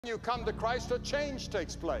You come to Christ, a change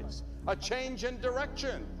takes place, a change in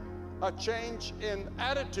direction, a change in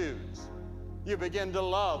attitudes. You begin to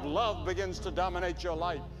love. Love begins to dominate your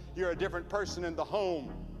life. You're a different person in the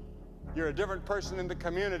home. You're a different person in the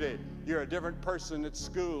community. You're a different person at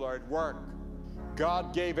school or at work.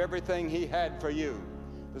 God gave everything He had for you.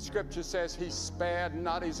 The scripture says He spared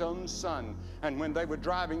not His own Son. And when they were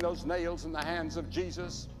driving those nails in the hands of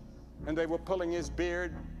Jesus, and they were pulling His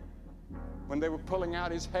beard, when they were pulling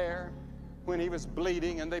out His hair, when He was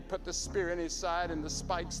bleeding and they put the spear in His side and the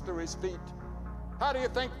spikes through His feet, how do you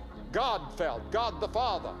think God felt? God the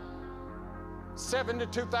Father.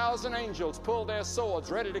 72,000 angels pulled their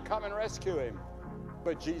swords ready to come and rescue Him.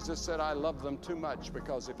 But Jesus said, I love them too much,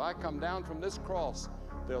 because if I come down from this cross,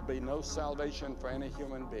 there'll be no salvation for any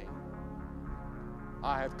human being.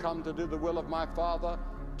 I have come to do the will of my Father,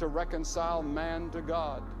 to reconcile man to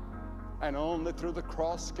God. And only through the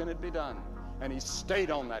cross can it be done. And He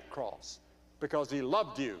stayed on that cross because He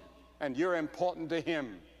loved you and you're important to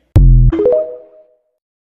Him.